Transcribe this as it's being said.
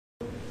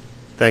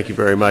Thank you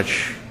very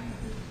much.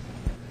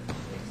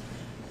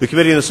 The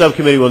committee and the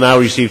subcommittee will now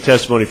receive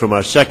testimony from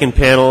our second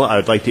panel. I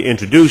would like to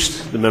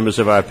introduce the members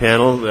of our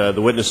panel,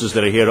 the witnesses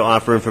that are here to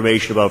offer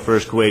information about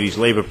First Kuwaiti's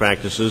labor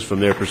practices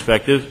from their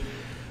perspective.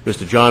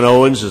 Mr. John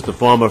Owens is the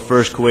former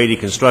First Kuwaiti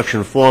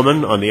construction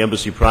foreman on the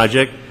embassy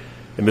project,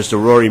 and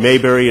Mr. Rory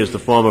Mayberry is the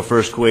former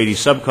First Kuwaiti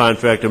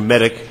subcontractor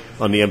medic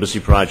on the embassy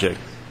project.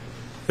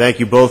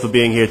 Thank you both for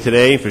being here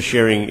today, for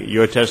sharing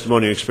your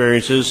testimony and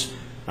experiences.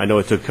 I know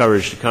it took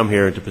courage to come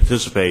here and to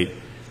participate.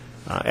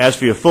 As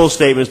for your full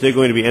statements, they're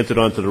going to be entered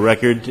onto the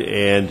record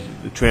and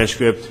the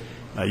transcript.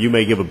 You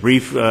may give a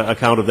brief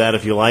account of that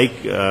if you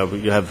like.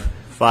 You have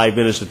 5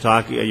 minutes to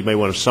talk. You may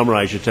want to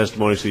summarize your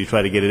testimony so you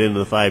try to get it into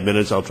the 5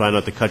 minutes. I'll try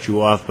not to cut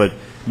you off, but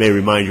may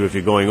remind you if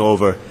you're going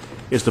over.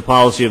 It's the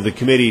policy of the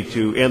committee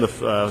and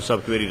the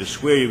subcommittee to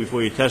swear you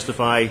before you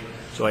testify.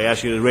 So I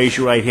ask you to raise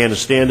your right hand and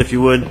stand if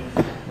you would.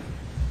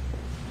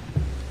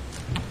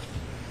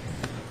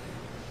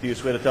 Do you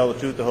swear to tell the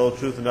truth, the whole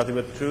truth, and nothing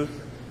but the truth?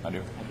 I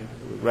do.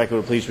 The record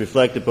will please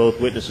reflect that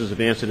both witnesses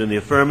have answered in the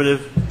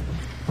affirmative.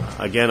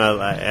 Again,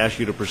 I'll ask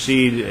you to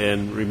proceed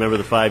and remember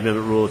the 5-minute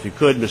rule if you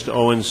could. Mr.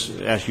 Owens,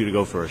 I ask you to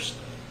go first.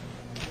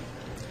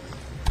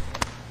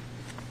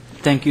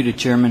 Thank you to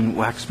Chairman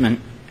Waxman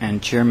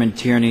and Chairman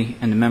Tierney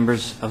and the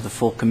members of the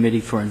full committee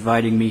for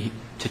inviting me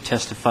to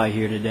testify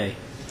here today.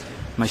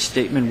 My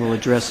statement will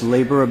address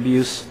labor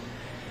abuse,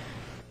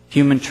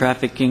 human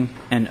trafficking,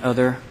 and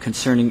other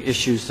concerning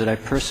issues that I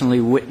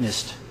personally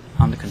witnessed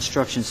on the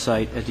construction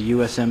site at the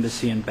U.S.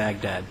 Embassy in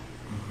Baghdad.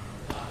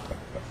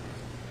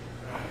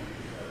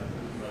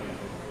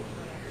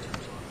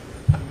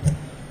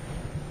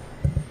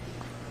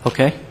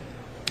 Okay?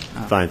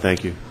 Fine,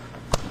 thank you.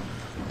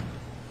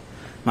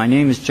 My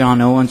name is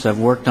John Owens. I've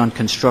worked on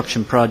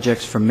construction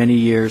projects for many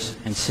years,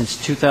 and since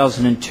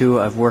 2002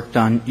 I've worked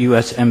on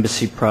U.S.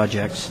 Embassy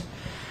projects.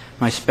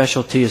 My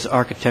specialty is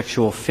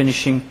architectural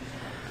finishing.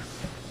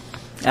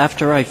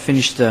 After I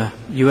finished the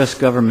U.S.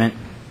 government,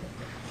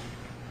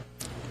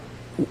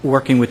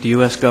 working with the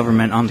U.S.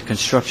 government on the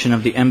construction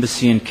of the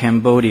embassy in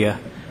Cambodia,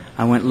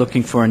 I went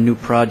looking for a new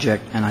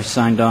project, and I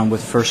signed on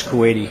with First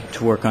Kuwaiti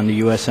to work on the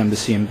U.S.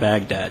 Embassy in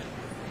Baghdad.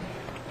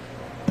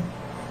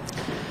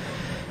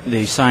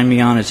 They signed me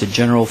on as a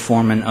general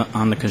foreman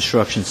on the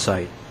construction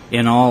site.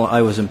 In all,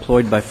 I was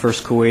employed by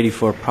First Kuwaiti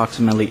for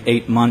approximately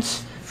 8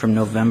 months from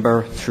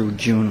November through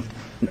June,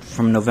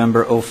 from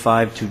November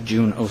 05 to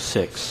June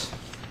 06.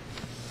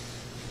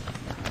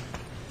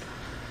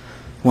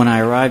 When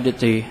I arrived at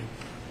the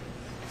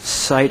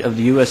site of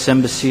the U.S.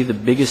 Embassy, the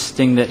biggest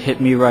thing that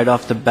hit me right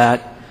off the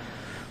bat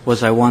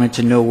was I wanted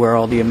to know where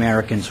all the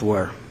Americans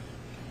were.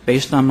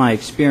 Based on my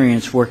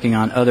experience working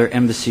on other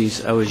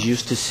embassies, I was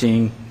used to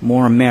seeing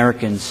more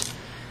Americans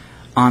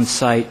on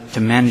site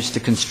to manage the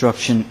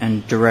construction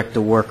and direct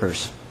the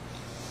workers.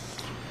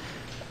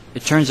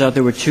 It turns out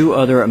there were 2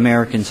 other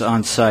Americans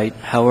on site.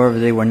 However,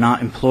 they were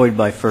not employed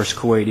by First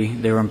Kuwaiti.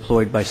 They were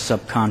employed by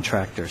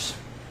subcontractors.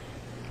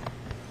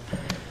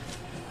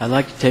 I'd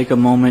like to take a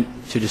moment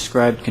to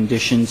describe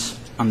conditions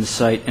on the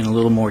site in a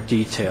little more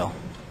detail.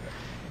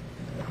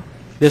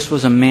 This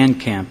was a man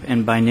camp,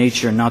 and by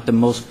nature not the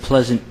most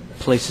pleasant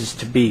places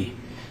to be,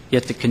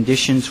 yet the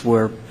conditions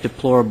were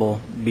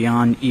deplorable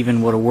beyond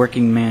even what a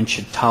working man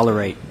should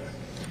tolerate.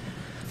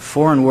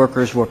 Foreign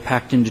workers were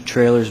packed into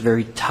trailers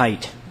very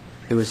tight.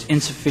 There was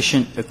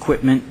insufficient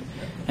equipment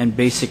and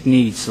basic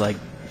needs like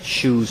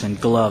shoes and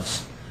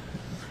gloves.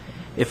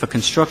 If a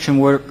construction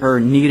worker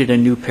needed a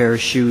new pair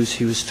of shoes,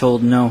 he was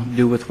told, "No,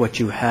 do with what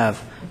you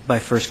have," by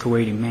First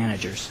Kuwaiti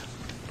managers.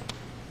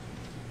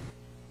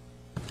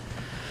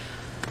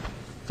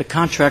 The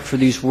contract for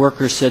these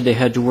workers said they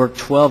had to work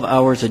 12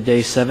 hours a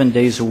day, 7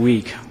 days a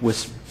week,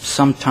 with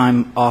some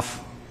time off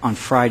on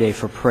Friday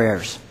for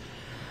prayers.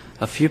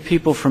 A few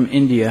people from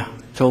India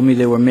told me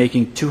they were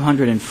making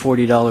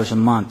 $240 a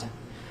month.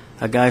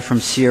 A guy from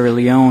Sierra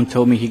Leone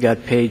told me he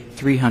got paid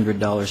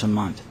 $300 a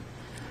month.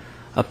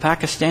 A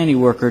Pakistani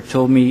worker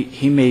told me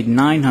he made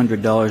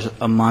 $900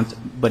 a month,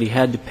 but he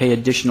had to pay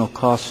additional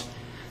costs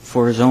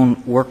for his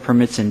own work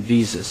permits and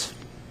visas.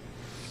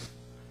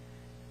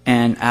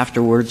 And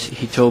afterwards,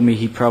 he told me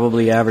he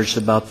probably averaged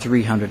about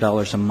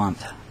 $300 a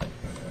month.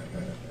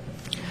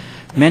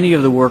 Many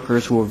of the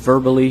workers were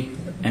verbally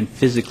and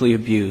physically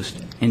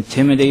abused,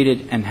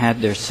 intimidated, and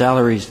had their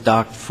salaries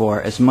docked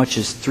for as much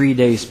as 3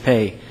 days'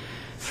 pay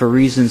for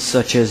reasons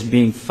such as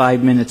being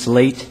 5 minutes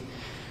late,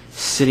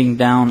 sitting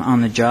down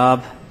on the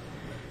job,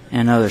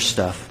 and other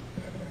stuff.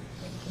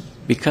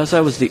 Because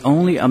I was the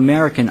only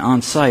American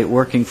on site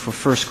working for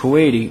First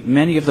Kuwaiti,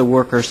 many of the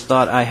workers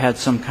thought I had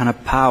some kind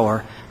of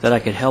power that I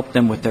could help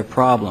them with their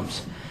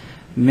problems.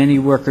 Many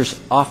workers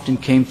often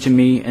came to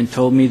me and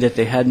told me that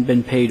they hadn't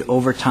been paid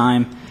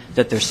overtime,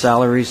 that their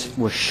salaries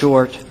were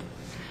short,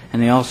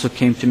 and they also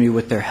came to me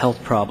with their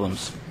health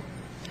problems,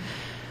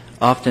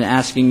 often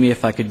asking me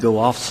if I could go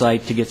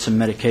off-site to get some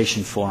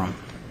medication for them.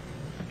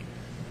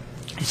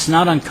 It's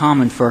not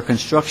uncommon for a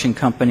construction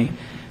company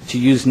to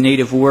use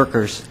native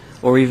workers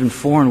or even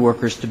foreign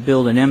workers to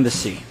build an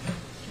embassy.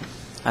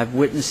 I've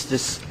witnessed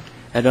this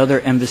at other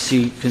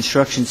embassy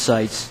construction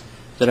sites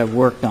that I've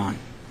worked on.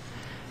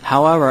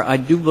 However, I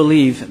do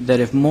believe that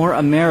if more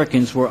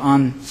Americans were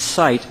on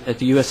site at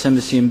the U.S.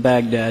 Embassy in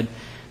Baghdad,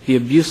 the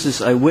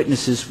abuses I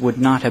witnessed would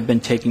not have been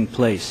taking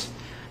place.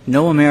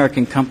 No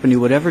American company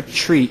would ever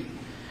treat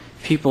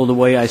people the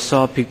way I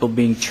saw people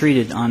being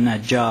treated on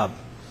that job.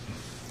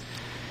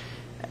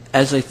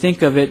 As I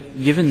think of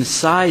it, given the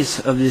size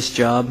of this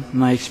job,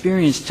 my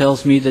experience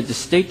tells me that the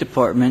State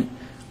Department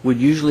would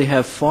usually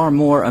have far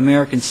more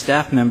American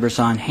staff members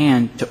on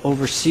hand to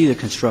oversee the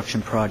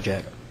construction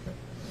project.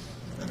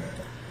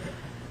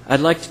 I'd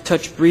like to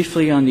touch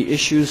briefly on the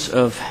issues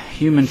of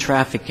human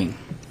trafficking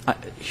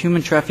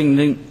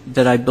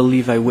that I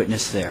believe I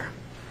witnessed there.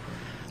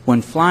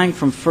 When flying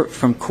from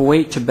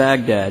Kuwait to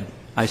Baghdad,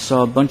 I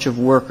saw a bunch of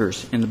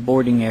workers in the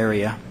boarding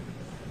area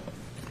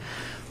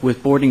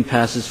with boarding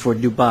passes for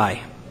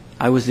Dubai.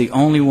 I was the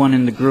only one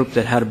in the group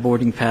that had a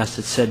boarding pass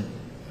that said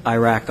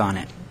Iraq on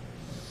it.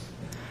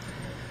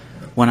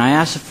 When I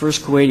asked the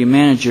first Kuwaiti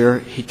manager,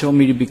 he told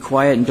me to be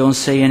quiet and don't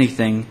say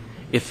anything.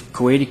 If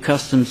Kuwaiti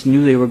customs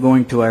knew they were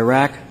going to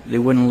Iraq, they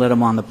wouldn't let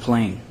them on the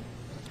plane.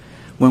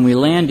 When we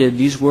landed,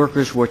 these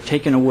workers were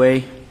taken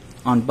away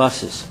on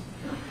buses.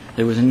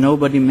 There was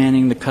nobody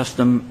manning the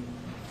custom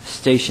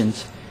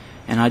stations,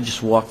 and I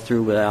just walked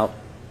through without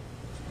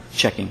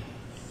checking.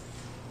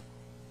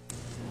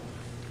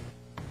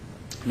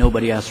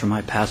 Nobody asked for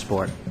my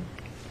passport.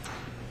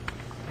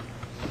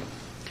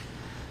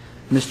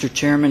 Mr.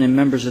 Chairman and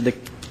members of the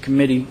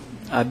committee,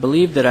 I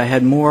believe that I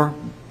had more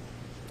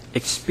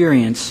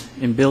experience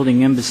in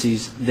building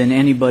embassies than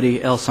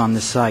anybody else on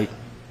the site.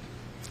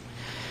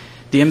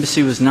 The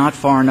embassy was not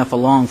far enough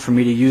along for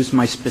me to use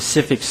my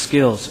specific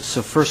skills,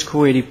 so First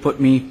Kuwaiti put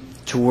me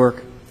to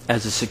work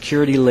as a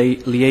security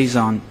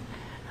liaison,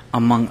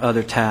 among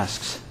other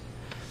tasks.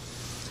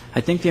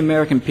 I think the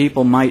American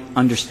people might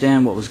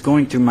understand what was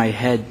going through my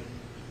head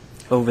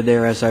over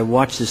there as I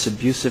watched this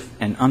abusive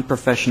and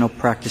unprofessional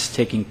practice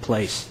taking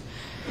place.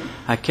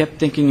 I kept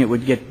thinking it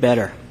would get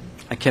better.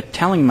 I kept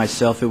telling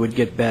myself it would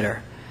get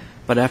better.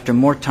 But after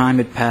more time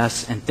had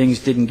passed and things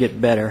didn't get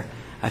better,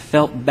 I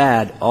felt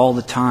bad all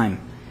the time,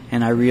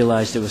 and I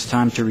realized it was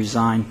time to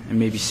resign and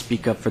maybe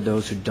speak up for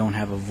those who don't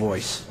have a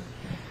voice.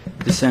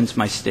 This ends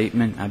my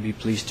statement. I'd be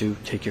pleased to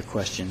take your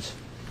questions.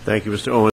 Thank you, Mr. Owens.